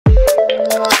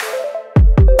Hello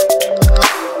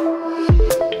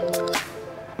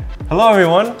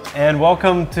everyone, and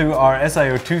welcome to our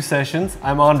SiO2 sessions.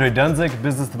 I'm Andre Dunzig,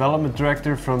 Business Development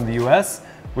Director from the US.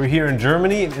 We're here in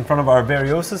Germany in front of our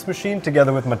VarioSys machine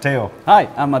together with Matteo. Hi,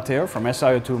 I'm Matteo from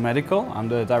SiO2 Medical. I'm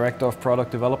the Director of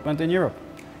Product Development in Europe.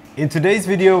 In today's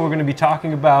video, we're going to be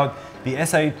talking about the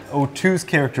SiO2's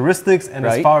characteristics and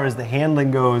as far as the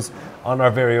handling goes on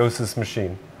our VarioSys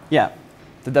machine. Yeah,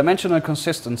 the dimensional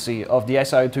consistency of the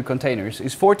SiO2 containers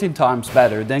is 14 times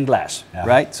better than glass,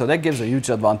 right? So that gives a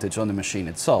huge advantage on the machine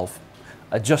itself.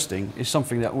 Adjusting is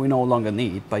something that we no longer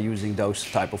need by using those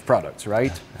type of products,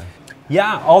 right?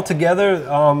 Yeah,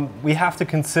 altogether, we have to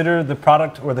consider the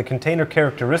product or the container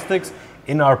characteristics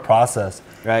in our process.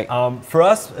 Right. For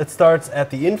us, it starts at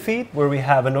the in-feed, where we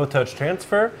have a no-touch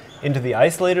transfer into the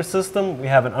isolator system. We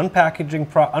have an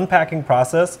unpacking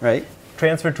process,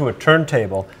 transfer to a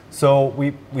turntable. So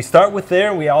we start with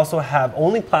there. We also have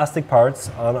only plastic parts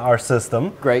on our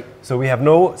system. Great. So we have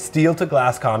no steel to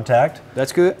glass contact.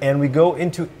 That's good. And we go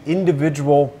into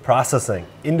individual processing.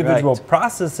 Individual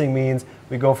processing means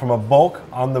we go from a bulk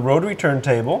on the rotary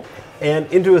turntable and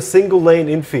into a single lane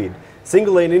in-feed.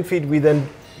 Single lane in-feed,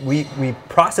 we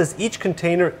process each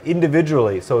container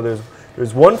individually. So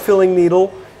there's one filling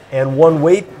needle and one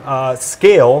weight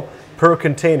scale per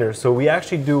container. So we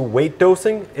actually do weight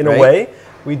dosing in a way.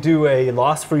 We do a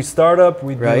loss-free startup.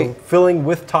 We do filling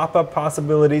with top-up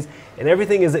possibilities, and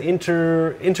everything is an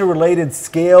interrelated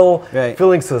scale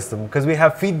filling system because we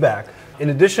have feedback.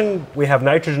 In addition, we have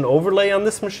nitrogen overlay on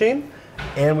this machine,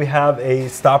 and we have a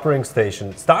stoppering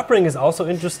station. Stoppering is also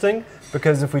interesting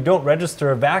because if we don't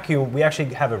register a vacuum, we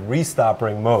actually have a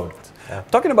restoppering mode.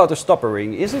 Talking about the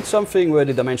stoppering, is it something where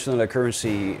the dimensional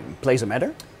accuracy plays a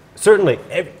matter? Certainly,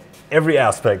 every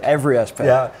aspect. Every aspect.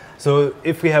 Yeah. So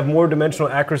if we have more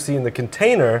dimensional accuracy in the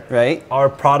container, our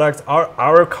products,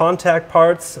 our contact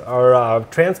parts, our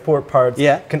transport parts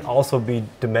can also be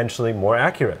dimensionally more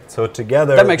accurate. So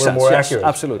together, that makes sense. More accurate.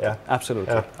 Absolutely.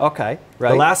 Absolutely. Okay.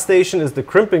 The last station is the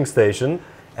crimping station.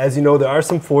 As you know, there are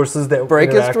some forces that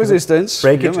breakage resistance.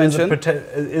 Breakage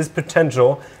is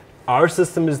potential. Our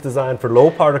system is designed for low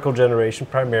particle generation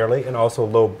primarily, and also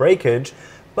low breakage.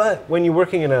 But when you're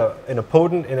working in a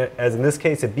potent, as in this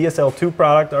case, a BSL-2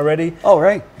 product already,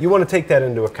 you want to take that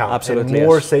into account. Absolutely. And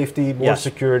more safety, more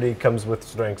security comes with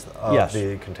strength of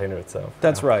the container itself.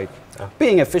 That's right.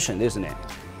 Being efficient, isn't it?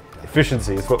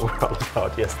 Efficiency is what we're all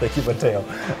about. Yes, thank you, Matteo.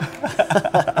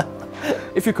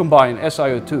 If you combine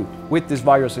SiO2 with this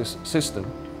VarioSys system,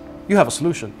 you have a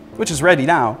solution, which is ready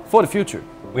now for the future.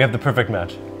 We have the perfect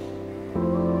match.